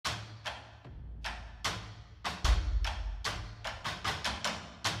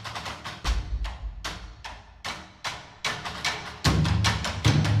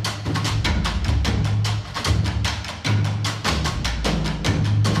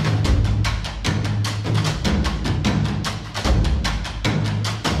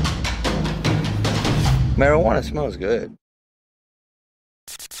Marijuana smells good.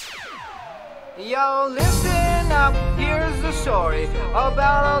 Yo, listen up, here's the story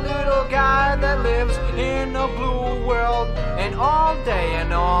about a little guy that lives in a blue world. And all day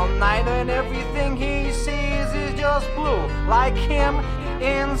and all night and everything he sees is just blue. Like him,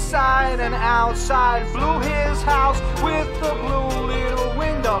 inside and outside. Blue his house with a blue little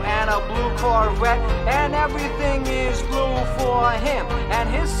window and a blue Corvette. And everything is blue for him and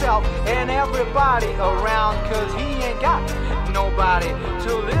himself and everybody around. Cause he ain't got nobody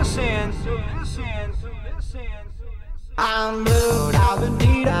to listen. I'm blue,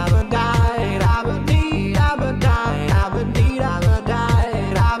 da-ba-dee, da-ba-die, da-ba-dee, da-ba-die, da-ba-dee,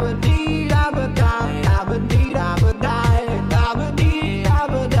 da-ba-die, da-ba-dee, da-ba-die, da-ba-dee, da-ba-die, da-ba-dee,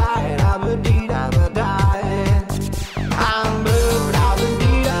 da-ba-die, da-ba-dee, da-ba-die. I'm blue,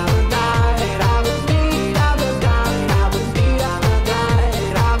 da-ba-dee, da-ba-die, da-ba-dee, da-ba-die, da-ba-dee, da-ba-die,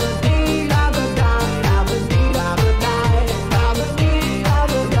 da-ba-dee, da-ba-die, da-ba-dee, da-ba-die, da-ba-dee,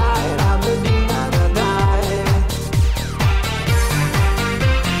 da-ba-die, da-ba-dee, da-ba-die.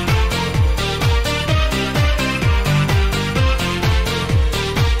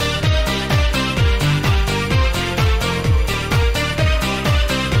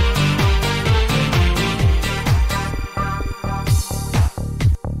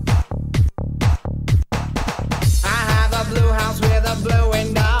 Blue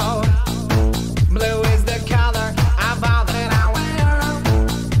window. Blue is the color of all that I wear.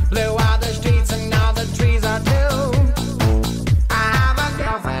 Blue are the streets and all the trees are too. I have a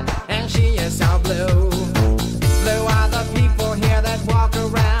girlfriend and she is so blue. Blue are the people here that walk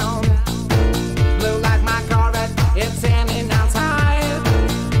around. Blue like my Corvette, it's in and outside.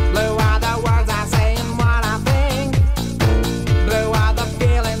 Blue are the words I say and what I think. Blue are the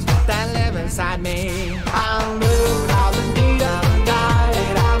feelings that live inside me. I'm blue.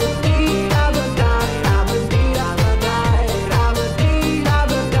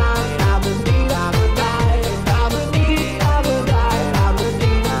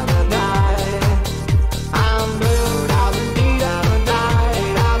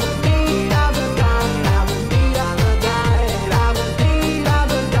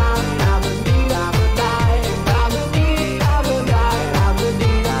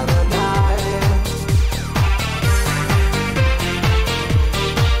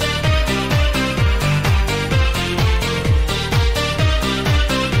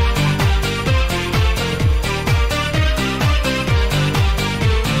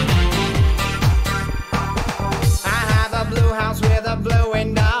 With a blue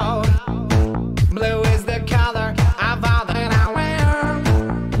window. Blue is the color of all that I wear.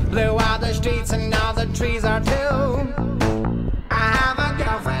 Blue are the streets and all the trees are too. I have a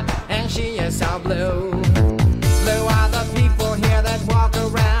girlfriend and she is so blue. Blue are the people here that walk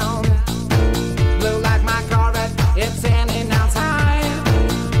around. Blue like my Corvette, it's in and outside.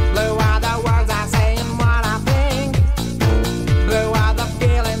 Blue are the words I say and what I think. Blue are the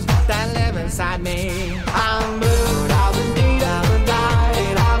feelings that live inside me. I'm blue.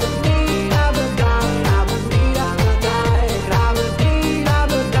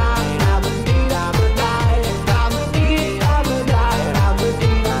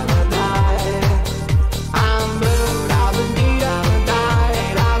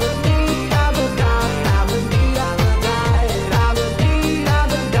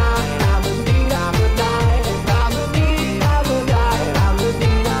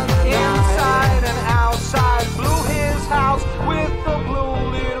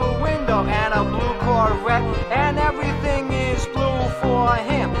 And everything is blue for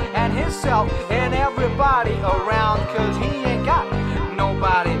him and himself and everybody around. Cause he ain't got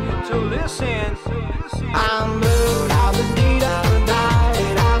nobody to listen.